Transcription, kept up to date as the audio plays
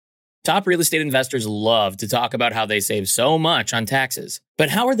Top real estate investors love to talk about how they save so much on taxes. But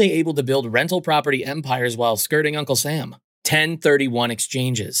how are they able to build rental property empires while skirting Uncle Sam? 1031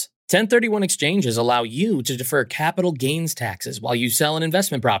 exchanges. 1031 exchanges allow you to defer capital gains taxes while you sell an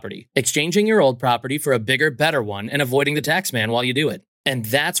investment property, exchanging your old property for a bigger, better one and avoiding the tax man while you do it. And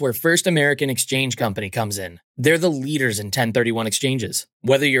that's where First American Exchange Company comes in. They're the leaders in 1031 exchanges.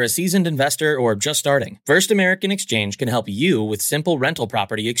 Whether you're a seasoned investor or just starting, First American Exchange can help you with simple rental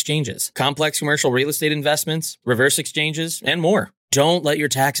property exchanges, complex commercial real estate investments, reverse exchanges, and more. Don't let your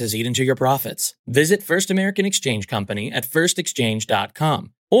taxes eat into your profits. Visit First American Exchange Company at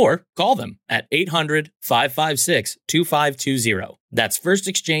firstexchange.com or call them at 800-556-2520. That's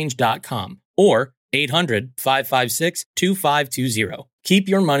firstexchange.com or 800-556-2520. Keep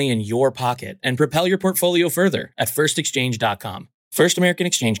your money in your pocket and propel your portfolio further at firstexchange.com. First American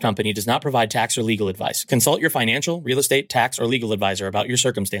Exchange Company does not provide tax or legal advice. Consult your financial, real estate, tax, or legal advisor about your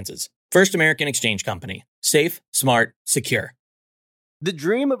circumstances. First American Exchange Company. Safe, smart, secure. The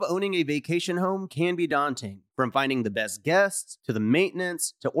dream of owning a vacation home can be daunting. From finding the best guests, to the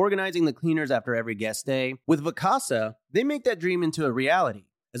maintenance, to organizing the cleaners after every guest day. With Vacasa, they make that dream into a reality.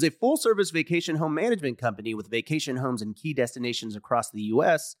 As a full-service vacation home management company with vacation homes in key destinations across the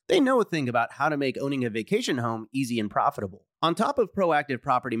U.S., they know a thing about how to make owning a vacation home easy and profitable. On top of proactive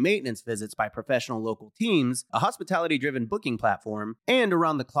property maintenance visits by professional local teams, a hospitality-driven booking platform, and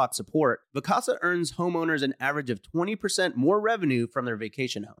around-the-clock support, Vacasa earns homeowners an average of 20% more revenue from their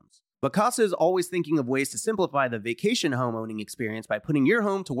vacation homes. Vacasa is always thinking of ways to simplify the vacation home owning experience by putting your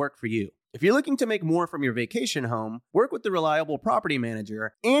home to work for you. If you're looking to make more from your vacation home, work with the reliable property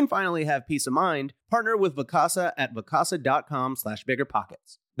manager, and finally have peace of mind, partner with Vacasa at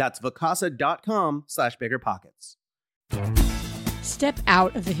vacasa.com/biggerpockets. That's vacasa.com/biggerpockets. Step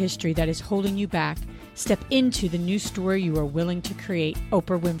out of the history that is holding you back. Step into the new story you are willing to create.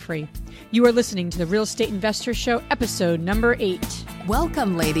 Oprah Winfrey. You are listening to the Real Estate Investor Show, episode number 8.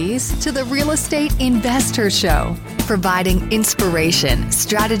 Welcome, ladies, to the Real Estate Investor Show, providing inspiration,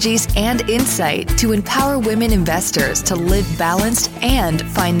 strategies, and insight to empower women investors to live balanced and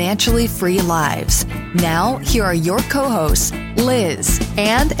financially free lives. Now, here are your co-hosts, Liz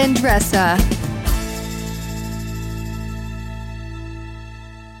and Andresa.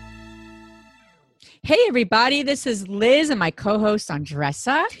 Hey, everybody. This is Liz and my co-host,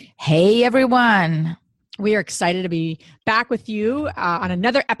 Andresa. Hey, everyone. We are excited to be back with you on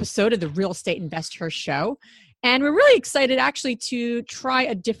another episode of the Real Estate Investor Show. And we're really excited actually to try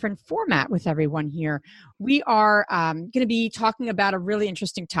a different format with everyone here. We are going to be talking about a really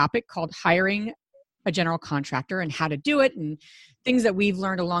interesting topic called hiring a general contractor and how to do it and things that we've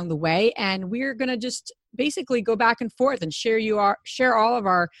learned along the way. And we're going to just basically go back and forth and share all of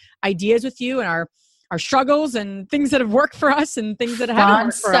our ideas with you and our struggles and things that have worked for us and things that haven't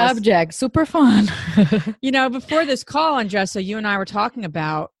worked for us. Fun subject, super fun. Before this call, Andresa, you and I were talking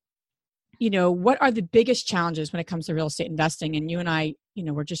about, what are the biggest challenges when it comes to real estate investing? And you and I,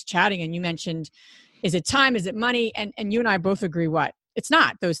 were just chatting and you mentioned, is it time? Is it money? And you and I both agree what? It's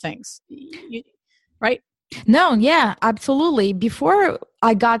not those things, right? No, yeah, absolutely. Before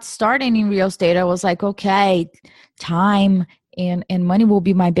I got started in real estate, I was like, okay, time and money will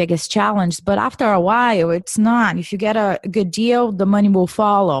be my biggest challenge. But after a while, it's not. If you get a good deal, the money will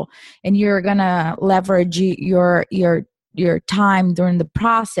follow, and you're gonna leverage your time during the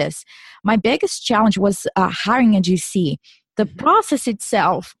process. My biggest challenge was hiring a GC. The process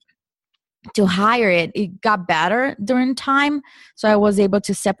itself to hire it got better during time. So I was able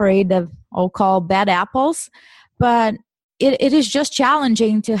to separate the, I'll call bad apples, but it is just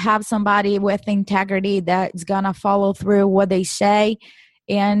challenging to have somebody with integrity that's going to follow through what they say.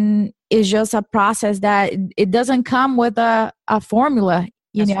 And it's just a process that it doesn't come with a formula,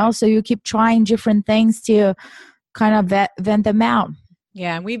 right. So you keep trying different things to kind of vent them out.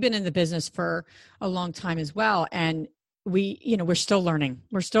 Yeah. And we've been in the business for a long time as well. And we're still learning.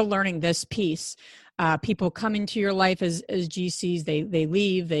 We're still learning this piece. People come into your life as GCs. They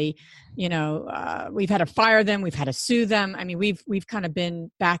leave. We've had to fire them. We've had to sue them. I mean, we've kind of been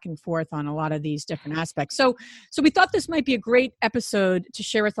back and forth on a lot of these different aspects. So we thought this might be a great episode to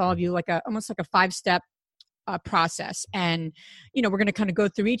share with all of you, almost like a 5-step process. And we're going to kind of go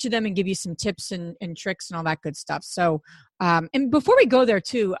through each of them and give you some tips and tricks and all that good stuff. So, and before we go there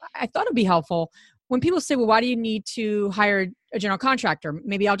too, I thought it'd be helpful. When people say, well, why do you need to hire a general contractor?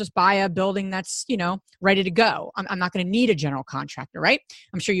 Maybe I'll just buy a building that's, ready to go. I'm not going to need a general contractor, right?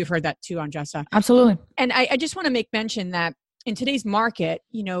 I'm sure you've heard that too, Andresa. Absolutely. And I just want to make mention that in today's market,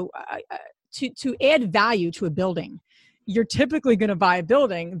 to add value to a building, you're typically going to buy a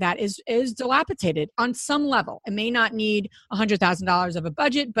building that is dilapidated on some level. It may not need $100,000 of a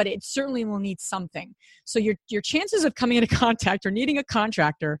budget, but it certainly will need something. So your chances of coming into contact or needing a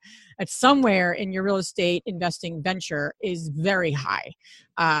contractor at somewhere in your real estate investing venture is very high.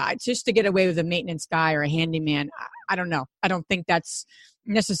 Just to get away with a maintenance guy or a handyman, I don't know. I don't think that's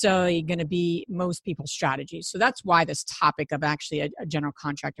necessarily going to be most people's strategies. So that's why this topic of actually a general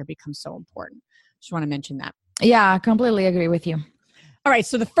contractor becomes so important. Just want to mention that. Yeah, I completely agree with you. All right.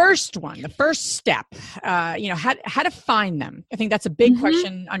 So the first step, how to find them. I think that's a big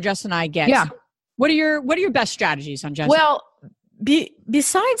question Andresa and I get. Yeah. So what are your best strategies, Andresa? Well,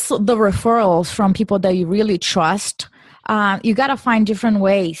 besides the referrals from people that you really trust, you got to find different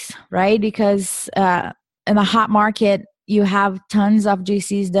ways, right? Because in the hot market, you have tons of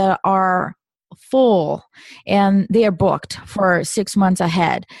GCs that are full and they are booked for 6 months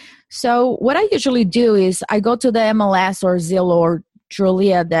ahead. So what I usually do is I go to the MLS or Zillow or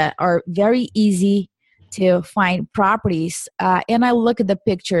Trulia that are very easy to find properties, and I look at the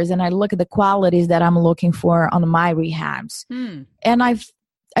pictures and I look at the qualities that I'm looking for on my rehabs. And I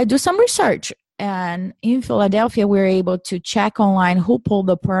do some research. And in Philadelphia, we're able to check online who pulled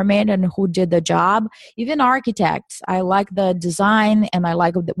the permit and who did the job. Even architects, I like the design and I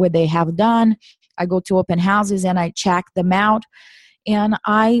like what they have done. I go to open houses and I check them out. And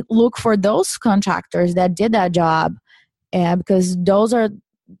I look for those contractors that did that job, because those are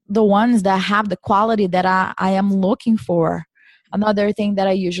the ones that have the quality that I am looking for. Another thing that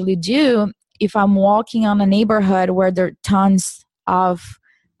I usually do, if I'm walking on a neighborhood where there are tons of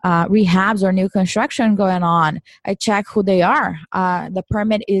rehabs or new construction going on, I check who they are. The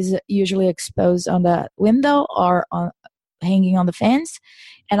permit is usually exposed on the window or hanging on the fence.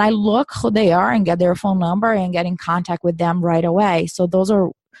 And I look who they are and get their phone number and get in contact with them right away. So those are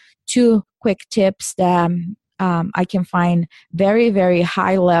two quick tips that I can find very, very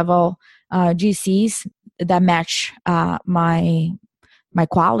high level GCs that match my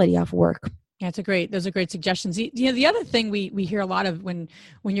quality of work. Yeah, those are great suggestions. The other thing we hear a lot of when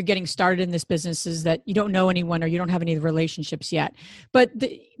you're getting started in this business is that you don't know anyone or you don't have any relationships yet. But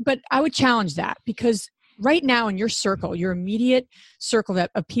I would challenge that, because right now in your circle, your immediate circle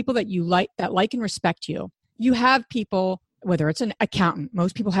of people that you like and respect you, you have people, whether it's an accountant,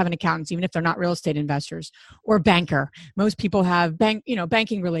 most people have an accountant, even if they're not real estate investors, or banker. Most people have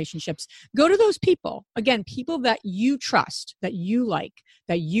banking relationships. Go to those people. Again, people that you trust, that you like,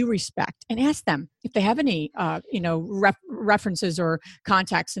 that you respect, and ask them if they have any, references or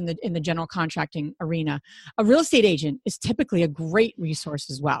contacts in the general contracting arena. A real estate agent is typically a great resource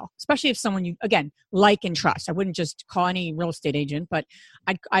as well, especially if someone you, again, like and trust. I wouldn't just call any real estate agent, but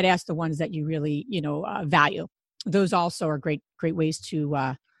I'd ask the ones that you really, value. Those also are great ways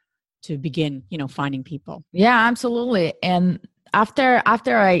to begin, finding people. Yeah, absolutely. And after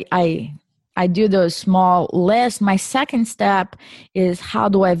I do those small lists, my second step is how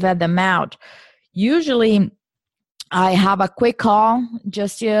do I vet them out? Usually I have a quick call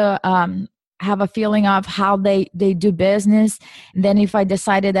just to have a feeling of how they do business. And then if I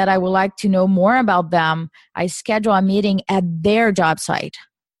decided that I would like to know more about them, I schedule a meeting at their job site,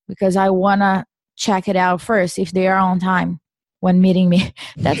 because I want to check it out first if they are on time when meeting me.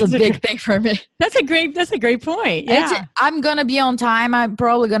 That's a big thing for me. That's a great point. Yeah. I'm going to be on time. I'm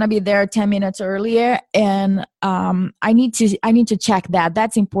probably going to be there 10 minutes earlier. And I need to check that.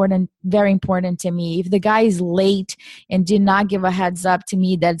 That's important, very important to me. If the guy is late and did not give a heads up to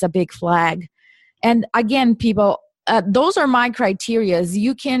me, that's a big flag. And again, people, those are my criterias.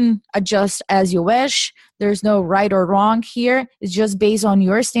 You can adjust as you wish. There's no right or wrong here. It's just based on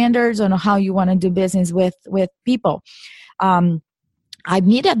your standards on how you want to do business with people. I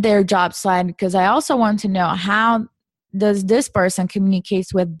meet at their job site because I also want to know how does this person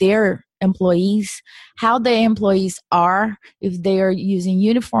communicates with their employees, how the employees are, if they are using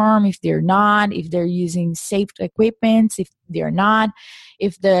uniform, if they're not, if they're using safe equipment, if they're not,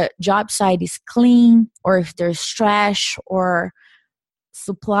 if the job site is clean, or if there's trash or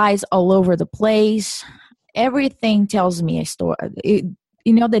supplies all over the place. Everything tells me a story.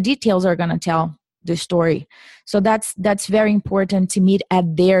 The details are going to tell the story. So that's very important to meet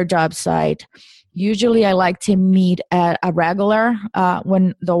at their job site. Usually I like to meet at a regular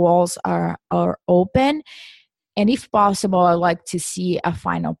when the walls are open. And if possible, I like to see a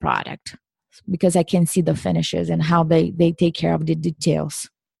final product because I can see the finishes and how they take care of the details.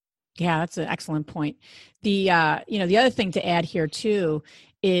 Yeah, that's an excellent point. The other thing to add here too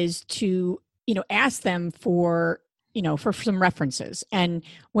is to, ask them for for some references. And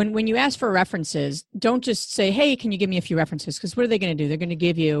when you ask for references, don't just say, hey, can you give me a few references? Because what are they going to do? They're going to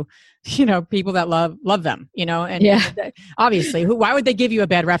give you, people that love them, and obviously, why would they give you a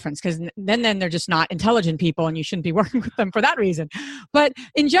bad reference? Because then they're just not intelligent people and you shouldn't be working with them for that reason. But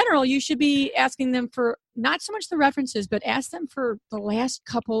in general, you should be asking them for not so much the references, but ask them for the last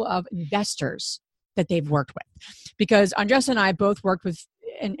couple of investors that they've worked with. Because Andresa and I both worked with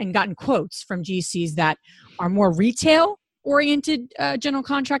and gotten quotes from GCs that are more retail oriented general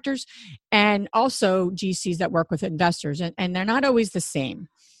contractors, and also GCs that work with investors, and they're not always the same.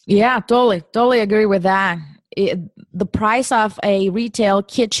 Yeah, totally agree with that. The price of a retail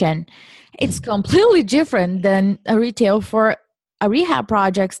kitchen, it's completely different than a retail for a rehab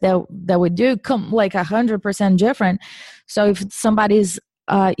projects that we do, come like 100% different. So if somebody's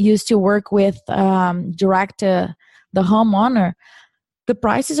used to work with direct to the homeowner, the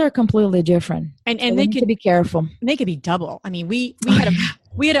prices are completely different, and so they need to be careful. They could be double. I mean, we had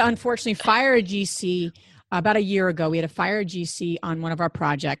to unfortunately fire a GC about a year ago. We had to fire a GC on one of our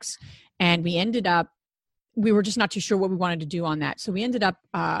projects, and we were just not too sure what we wanted to do on that. So we ended up,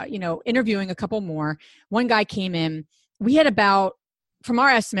 interviewing a couple more. One guy came in. We had from our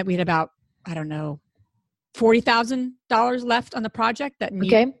estimate, I don't know, $40,000 left on the project that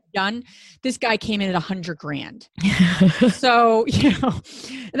needed to be done. This guy came in at $100,000. So,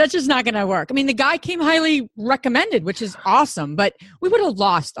 that's just not going to work. I mean, the guy came highly recommended, which is awesome, but we would have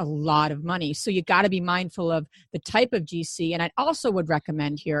lost a lot of money. So you got to be mindful of the type of GC. And I also would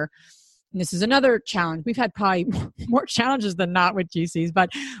recommend here, and this is another challenge. We've had probably more challenges than not with GCs, but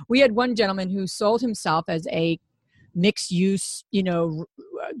we had one gentleman who sold himself as a mixed use,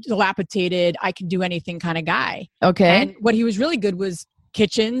 dilapidated, I can do anything kind of guy. Okay. And what he was really good was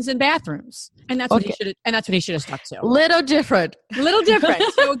kitchens and bathrooms. And that's what he should have stuck to. Little different.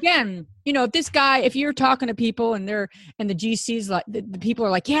 So again, if you're talking to people and the GCs, like the people are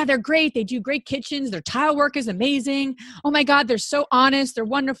like, yeah, they're great. They do great kitchens. Their tile work is amazing. Oh my God, they're so honest. They're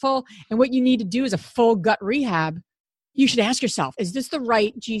wonderful. And what you need to do is a full gut rehab. You should ask yourself, is this the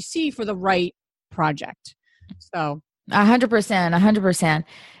right GC for the right project? So 100%.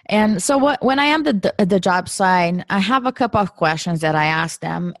 And so when I am at the job site, I have a couple of questions that I ask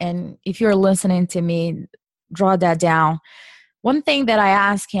them. And if you're listening to me, draw that down. One thing that I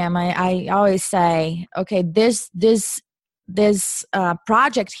ask him, I always say, okay, this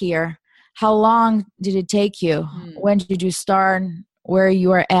project here, how long did it take you? When did you start? Where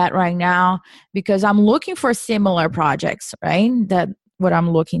you are at right now? Because I'm looking for similar projects, right? That what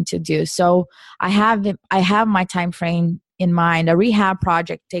I'm looking to do. So I have my time frame in mind. A rehab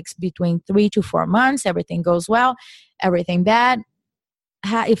project takes between 3 to 4 months. Everything goes well. Everything bad.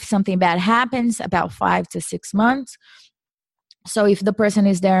 If something bad happens, about 5 to 6 months. So if the person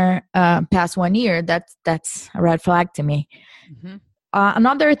is there past 1 year, that's a red flag to me. Mm-hmm.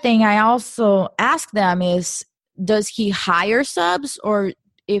 Another thing I also ask them is, does he hire subs, or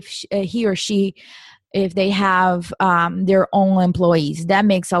if he or she, if they have their own employees? That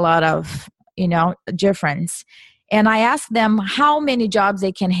makes a lot of difference. And I ask them how many jobs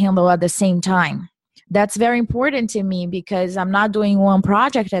they can handle at the same time. That's very important to me, because I'm not doing one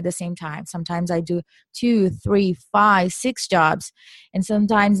project at the same time. Sometimes I do 2, 3, 5, 6 jobs, and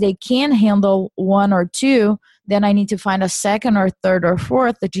sometimes they can handle 1 or 2. Then I need to find a second or third or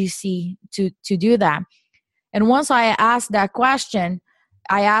fourth GC to do that. And once I ask that question,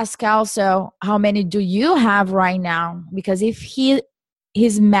 I ask also, how many do you have right now? Because if he's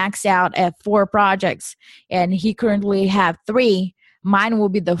maxed out at 4 projects and he currently have 3, mine will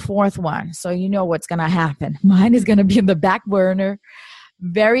be the 4th one. So you know what's going to happen. Mine is going to be in the back burner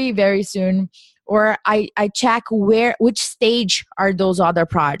very, very soon. Or I check which stage are those other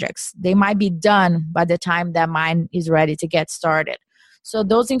projects. They might be done by the time that mine is ready to get started. So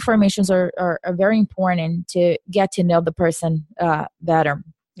those informations are very important to get to know the person better.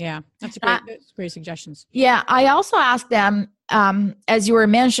 Yeah, that's great suggestions. Yeah, I also ask them, as you were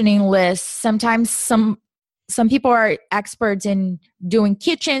mentioning, Liz, sometimes some people are experts in doing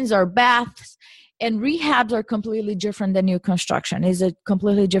kitchens or baths, and rehabs are completely different than new construction. It's a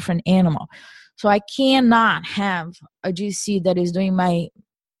completely different animal. So I cannot have a GC that is doing my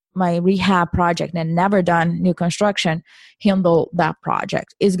rehab project and never done new construction handle that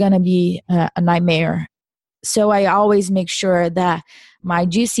project. It's going to be a nightmare. So I always make sure that my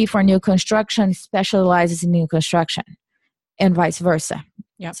GC for new construction specializes in new construction, and vice versa.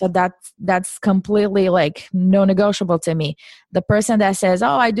 Yep. So that's completely like non-negotiable to me. The person that says,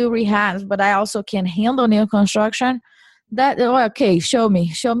 oh, I do rehabs, but I also can handle new construction, okay, show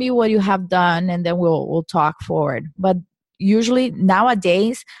me what you have done, and then we'll talk forward. But usually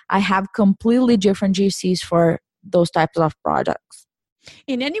nowadays I have completely different GCs for those types of projects.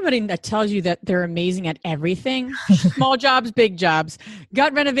 And anybody that tells you that they're amazing at everything, small jobs, big jobs,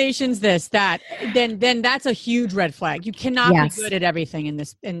 gut renovations, this, that, then that's a huge red flag. You cannot be good at everything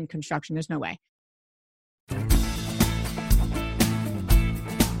in construction. There's no way.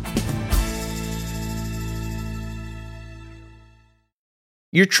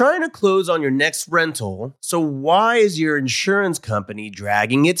 You're trying to close on your next rental, so why is your insurance company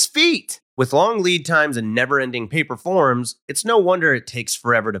dragging its feet? With long lead times and never-ending paper forms, it's no wonder it takes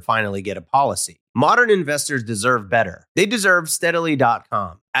forever to finally get a policy. Modern investors deserve better. They deserve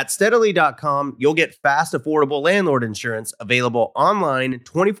Steadily.com. At Steadily.com, you'll get fast, affordable landlord insurance available online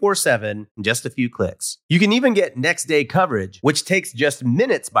 24/7 in just a few clicks. You can even get next-day coverage, which takes just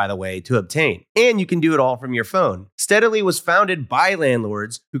minutes, by the way, to obtain. And you can do it all from your phone. Steadily was founded by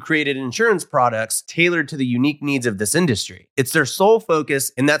landlords who created insurance products tailored to the unique needs of this industry. It's their sole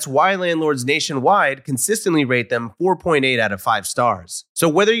focus, and that's why landlords nationwide consistently rate them 4.8 out of 5 stars. So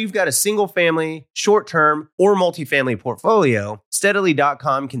whether you've got a single-family, short-term, or multifamily portfolio,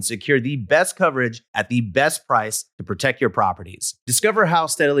 Steadily.com can secure the best coverage at the best price to protect your properties. Discover how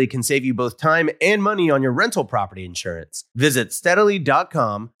Steadily can save you both time and money on your rental property insurance. Visit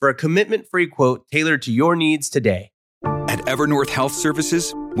Steadily.com for a commitment-free quote tailored to your needs today. At Evernorth Health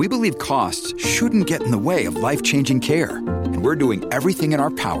Services, we believe costs shouldn't get in the way of life-changing care, and we're doing everything in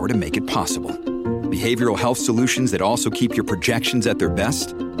our power to make it possible. Behavioral health solutions that also keep your projections at their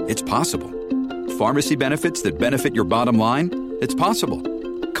best? It's possible. Pharmacy benefits that benefit your bottom line? It's possible.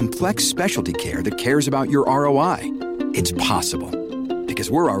 Complex specialty care that cares about your ROI? It's possible.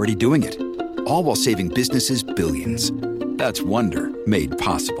 Because we're already doing it. All while saving businesses billions. That's Wonder made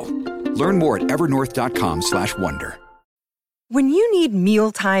possible. Learn more at evernorth.com/wonder. When you need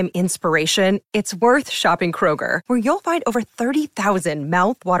mealtime inspiration, it's worth shopping Kroger, where you'll find over 30,000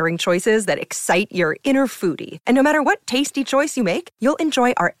 mouth-watering choices that excite your inner foodie. And no matter what tasty choice you make, you'll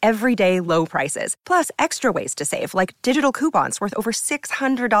enjoy our everyday low prices, plus extra ways to save, like digital coupons worth over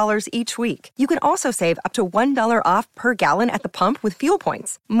 $600 each week. You can also save up to $1 off per gallon at the pump with fuel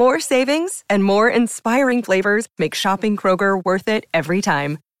points. More savings and more inspiring flavors make shopping Kroger worth it every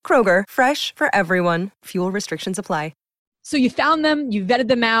time. Kroger, fresh for everyone. Fuel restrictions apply. So you found them, you vetted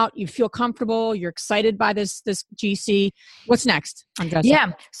them out, you feel comfortable, you're excited by this GC. What's next, Andresa?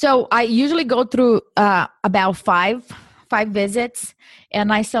 Yeah. So I usually go through about five visits,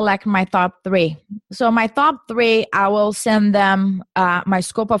 and I select my top 3. So my top 3, I will send them my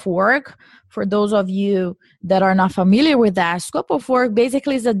scope of work. For those of you that are not familiar with that, scope of work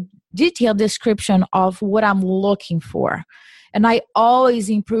basically is a detailed description of what I'm looking for. And I always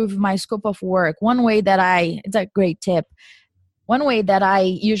improve my scope of work. It's a great tip. One way that I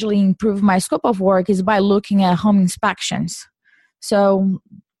usually improve my scope of work is by looking at home inspections. So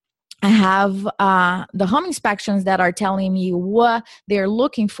I have the home inspections that are telling me what they're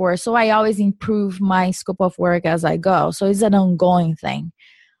looking for. So I always improve my scope of work as I go. So it's an ongoing thing.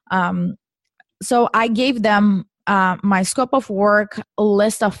 So I gave them my scope of work, a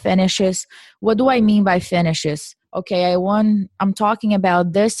list of finishes. What do I mean by finishes? Okay, I'm talking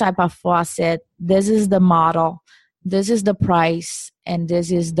about this type of faucet. This is the model. This is the price. And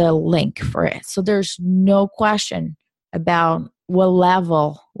this is the link for it. So there's no question about what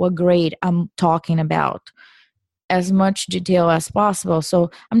level, what grade I'm talking about. As much detail as possible. So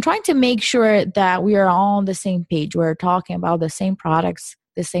I'm trying to make sure that we are all on the same page. We're talking about the same products,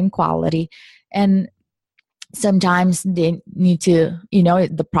 the same quality. And sometimes they need to,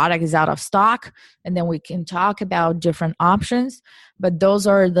 the product is out of stock, and then we can talk about different options. But those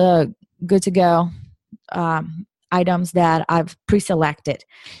are the good to go items that I've pre-selected.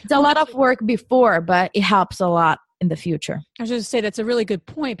 It's a lot of work before, but it helps a lot in the future. I was just going to say that's a really good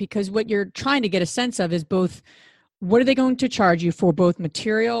point, because what you're trying to get a sense of is both what are they going to charge you for both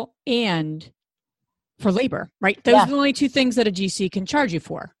material and for labor, right? Those are the only 2 things that a GC can charge you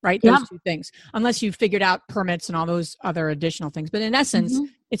for, right? Those 2 things, unless you've figured out permits and all those other additional things. But in essence,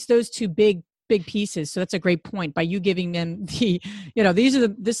 it's those 2 big pieces. So that's a great point. By you giving them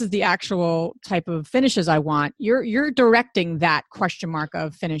this is the actual type of finishes I want. You're directing that question mark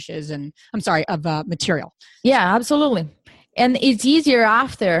of finishes of material. Yeah, absolutely. And it's easier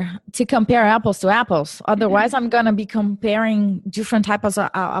after to compare apples to apples. Otherwise, I'm going to be comparing different types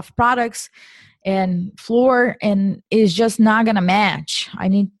of products and floor, and it's just not going to match. I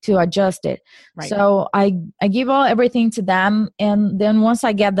need to adjust it. Right. So I give everything to them. And then once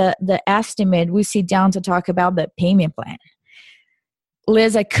I get the estimate, we sit down to talk about the payment plan.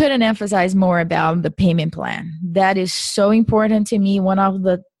 Liz, I couldn't emphasize more about the payment plan. That is so important to me. One of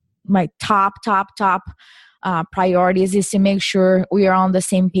my top priorities is to make sure we are on the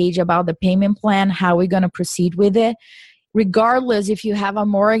same page about the payment plan, how we're going to proceed with it, regardless if you have a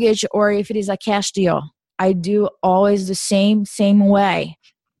mortgage or if it is a cash deal. I do always the same way.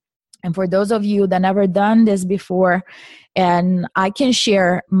 And for those of you that never done this before, and I can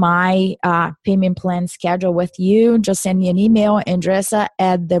share my payment plan schedule with you, just send me an email, Andresa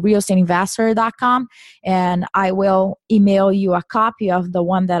at therealestateinvestor.com, and I will email you a copy of the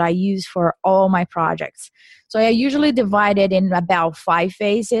one that I use for all my projects. So I usually divide it in about 5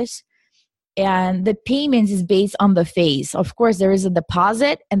 phases, and the payments is based on the phase. Of course, there is a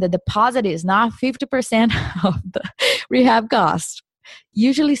deposit, and the deposit is not 50% of the rehab cost.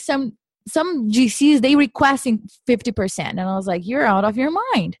 Usually some GCs, they requesting 50%. And I was like, you're out of your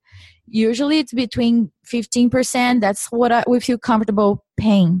mind. Usually it's between 15%. That's what we feel comfortable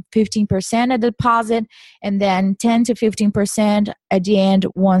paying. 15% at the deposit, and then 10 to 15% at the end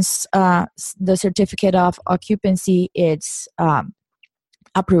once the certificate of occupancy is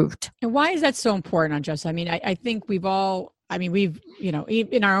approved. And why is that so important, Andresa? I mean, I think we've,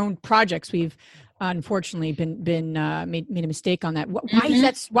 in our own projects, we've unfortunately been made a mistake on that.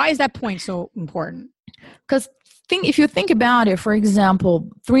 Why is that point so important? Because if you think about it, for example,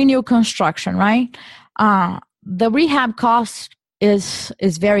 3 new construction, right? The rehab cost is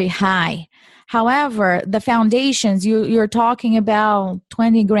very high. However, the foundations, you're talking about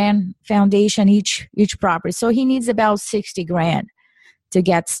 20 grand foundation each property. So he needs about 60 grand to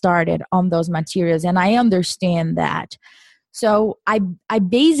get started on those materials. And I understand that. So I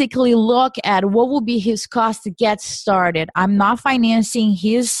basically look at what will be his cost to get started. I'm not financing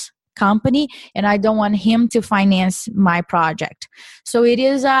his company, and I don't want him to finance my project. So it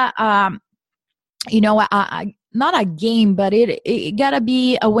is not a game, but it gotta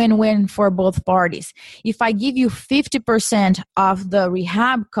be a win-win for both parties. If I give you 50% of the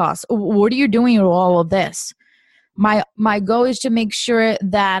rehab costs, what are you doing with all of this? My goal is to make sure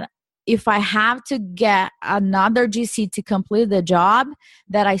that if I have to get another GC to complete the job,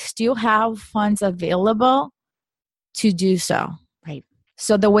 that I still have funds available to do so. Right.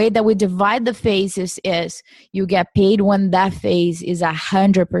 So the way that we divide the phases is you get paid when that phase is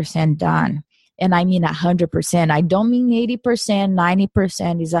 100% done. And I mean 100%. I don't mean 80%,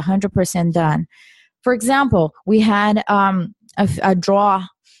 90% is 100% done. For example, we had a draw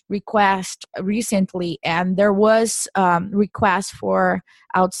request recently, and there was request for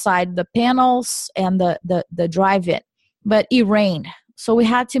outside the panels and the drive-in, but it rained. So we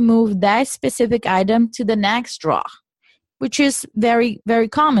had to move that specific item to the next draw, which is very, very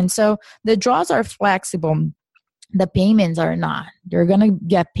common. So the draws are flexible. The payments are not. They're going to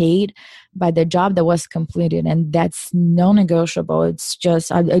get paid by the job that was completed, and that's non-negotiable. It's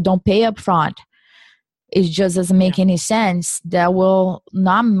just, I don't pay up front. It just doesn't make any sense. That will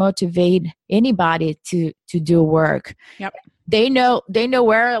not motivate anybody to do work. Yep. They know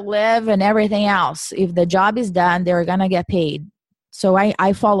where I live and everything else. If the job is done, they're going to get paid. So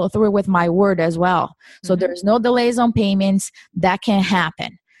I follow through with my word as well. So there's no delays on payments. That can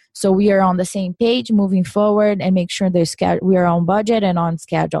happen. So we are on the same page moving forward and make sure we are on budget and on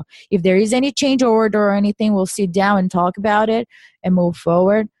schedule. If there is any change order or anything, we'll sit down and talk about it and move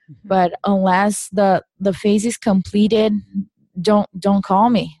forward. But unless the phase is completed, don't call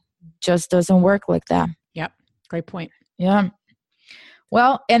me. Just doesn't work like that. Yep. Great point. Yeah.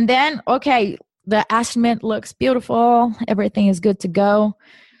 Well, and then, okay, the estimate looks beautiful. Everything is good to go.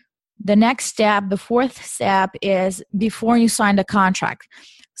 The next step, the 4th step, is before you sign the contract.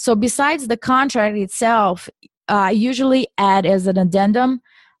 So besides the contract itself, I usually add as an addendum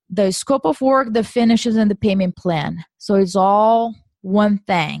the scope of work, the finishes, and the payment plan. So it's all one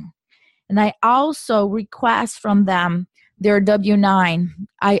thing. And I also request from them their W-9.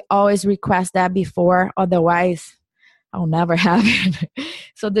 I always request that before, otherwise I'll never have it.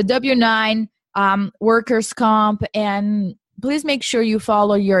 So the W-9, workers' comp, and please make sure you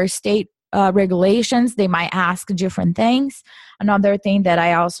follow your state regulations. They might ask different things. Another thing that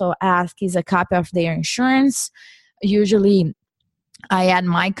I also ask is a copy of their insurance. Usually I add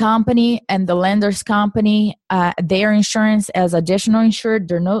my company and the lender's company, their insurance as additional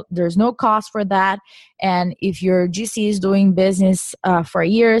insured. There's no cost for that. And if your GC is doing business for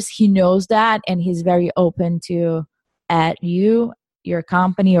years, he knows that, and he's very open to add you, your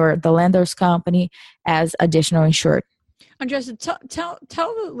company, or the lender's company as additional insured. Andresa, tell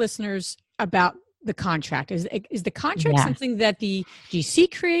the listeners about the contract. Is the contract something that the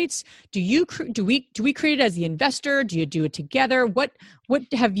GC creates? Do we create it as the investor? Do you do it together? What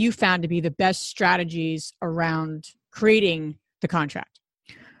have you found to be the best strategies around creating the contract?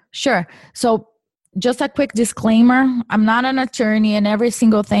 Sure. So just a quick disclaimer. I'm not an attorney, and every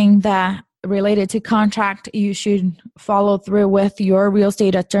single thing that related to contract, you should follow through with your real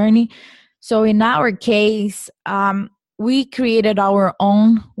estate attorney. So in our case, we created our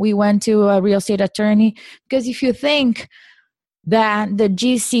own. We went to a real estate attorney because if you think that the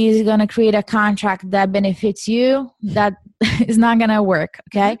GC is going to create a contract that benefits you, that is not going to work,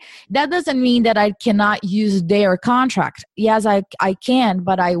 okay? That doesn't mean that I cannot use their contract. Yes, I can,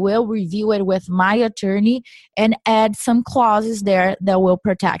 but I will review it with my attorney and add some clauses there that will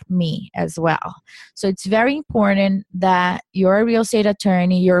protect me as well. So it's very important that your real estate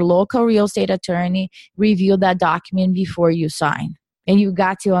attorney, your local real estate attorney, review that document before you sign. And you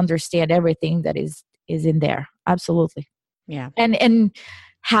got to understand everything that is in there. Absolutely. Yeah. And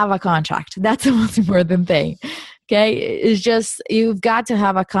have a contract. That's the most important thing. Okay. It's just, you've got to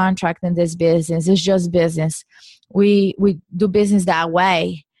have a contract in this business. It's just business. We do business that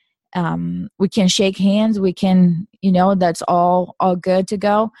way. We can shake hands. We can, that's all good to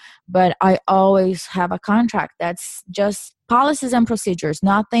go. But I always have a contract. That's just policies and procedures.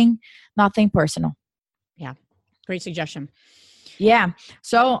 Nothing personal. Yeah. Great suggestion. Yeah.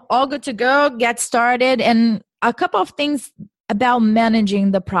 So all good to go. Get started. And a couple of things about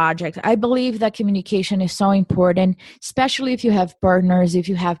managing the project. I believe that communication is so important, especially if you have partners, if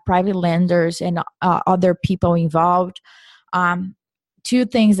you have private lenders and other people involved. Two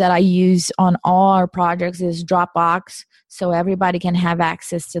things that I use on all our projects is Dropbox, so everybody can have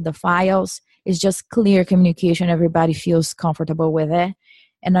access to the files. It's just clear communication. Everybody feels comfortable with it.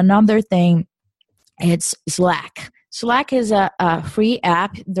 And another thing, it's Slack. Slack is a free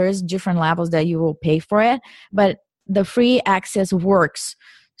app. There's different levels that you will pay for it, but the free access works.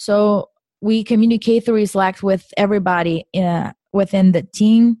 So we communicate through Slack with everybody within the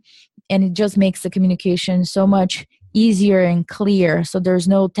team, and it just makes the communication so much easier and clear. So there's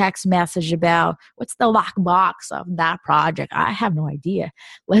no text message about what's the lockbox of that project. I have no idea.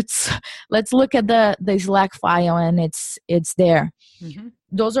 Let's look at the Slack file, and it's there. Mm-hmm.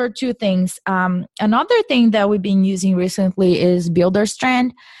 Those are two things. Another thing that we've been using recently is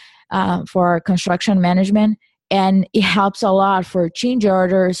Builderstrand for construction management, and it helps a lot for change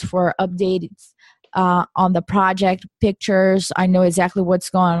orders, for updates on the project pictures. I know exactly what's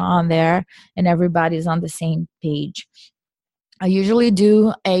going on there, and everybody's on the same page. I usually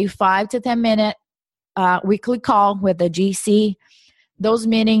do a 5 to 10 minute weekly call with the GC. Those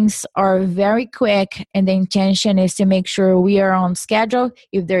meetings are very quick, and the intention is to make sure we are on schedule.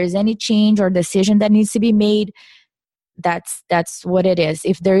 If there is any change or decision that needs to be made, that's what it is.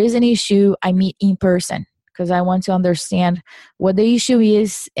 If there is an issue, I meet in person because I want to understand what the issue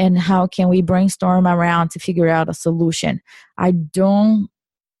is and how can we brainstorm around to figure out a solution. I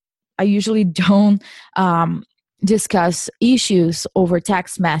usually don't discuss issues over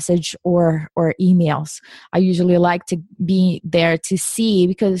text message or emails. I usually like to be there to see,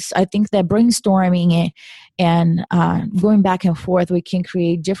 because I think that brainstorming and going back and forth, we can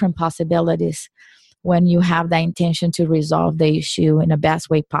create different possibilities when you have the intention to resolve the issue in the best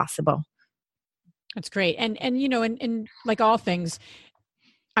way possible. That's great. And like all things,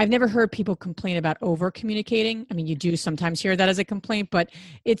 I've never heard people complain about over communicating. I mean, you do sometimes hear that as a complaint, but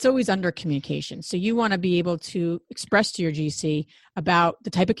it's always under communication. So you want to be able to express to your GC about the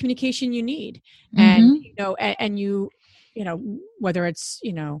type of communication you need. Mm-hmm. And whether it's,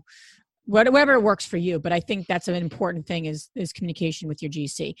 whatever works for you. But I think that's an important thing is communication with your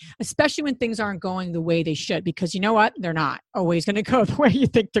GC, especially when things aren't going the way they should, because you know what? They're not always going to go the way you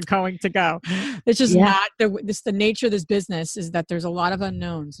think they're going to go. It's just not the nature of this business is that there's a lot of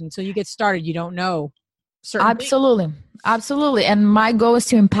unknowns. Until you get started, you don't know certain things. Absolutely. And my goal is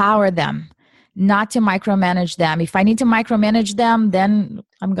to empower them, not to micromanage them. If I need to micromanage them, then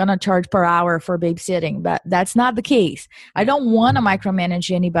I'm going to charge per hour for babysitting. But that's not the case. I don't want to micromanage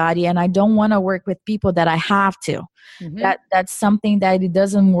anybody, and I don't want to work with people that I have to. Mm-hmm. That's something that it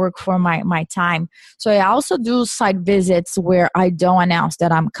doesn't work for my time. So I also do site visits where I don't announce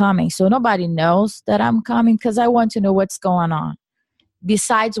that I'm coming. So nobody knows that I'm coming because I want to know what's going on.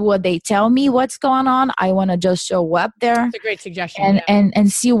 Besides what they tell me what's going on, I want to just show up there. That's a great suggestion.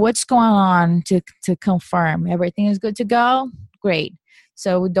 And see what's going on to confirm everything is good to go. Great.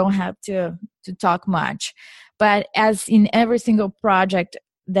 So we don't have to talk much. But as in every single project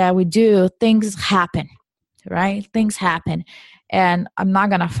that we do, things happen, right? Things happen. And I'm not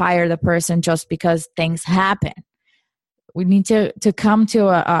going to fire the person just because things happen. We need to come to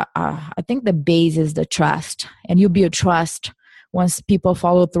I think the base is the trust. And you build trust once people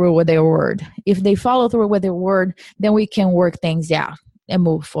follow through with their word. If they follow through with their word, then we can work things out and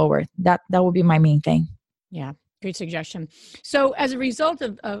move forward. That would be my main thing. Yeah, great suggestion. So as a result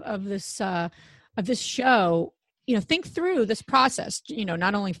of this show, think through this process,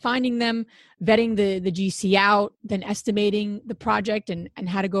 not only finding them, vetting the GC out, then estimating the project and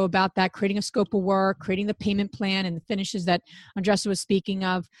how to go about that, creating a scope of work, creating the payment plan and the finishes that Andresa was speaking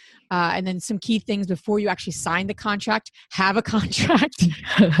of. And then some key things before you actually sign the contract, have a contract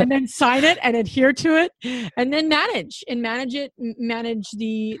and then sign it and adhere to it, and then manage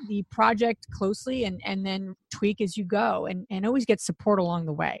the project closely and then tweak as you go and always get support along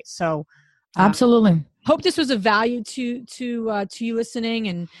the way. So absolutely. Hope this was of value to you listening,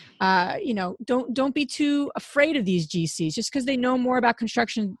 and don't be too afraid of these GCs. Just because they know more about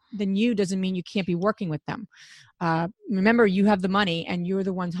construction than you doesn't mean you can't be working with them. Remember, you have the money, and you're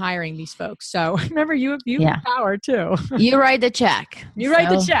the ones hiring these folks. So remember, you have power too. You write the check. Write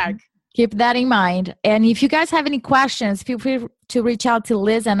the check. Keep that in mind. And if you guys have any questions, feel free to reach out to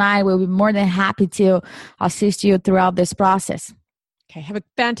Liz, and I will be more than happy to assist you throughout this process. Okay, have a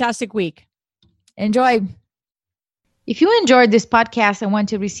fantastic week. Enjoy. If you enjoyed this podcast and want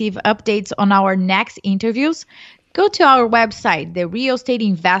to receive updates on our next interviews, go to our website,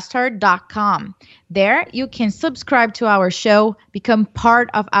 therealestateinvestor.com. There, you can subscribe to our show, become part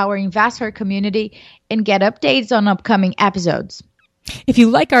of our investor community, and get updates on upcoming episodes. If you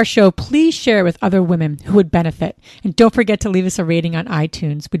like our show, please share it with other women who would benefit. And don't forget to leave us a rating on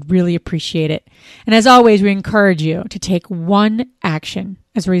iTunes. We'd really appreciate it. And as always, we encourage you to take one action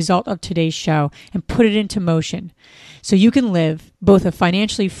as a result of today's show and put it into motion so you can live both a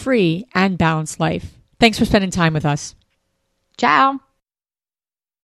financially free and balanced life. Thanks for spending time with us. Ciao.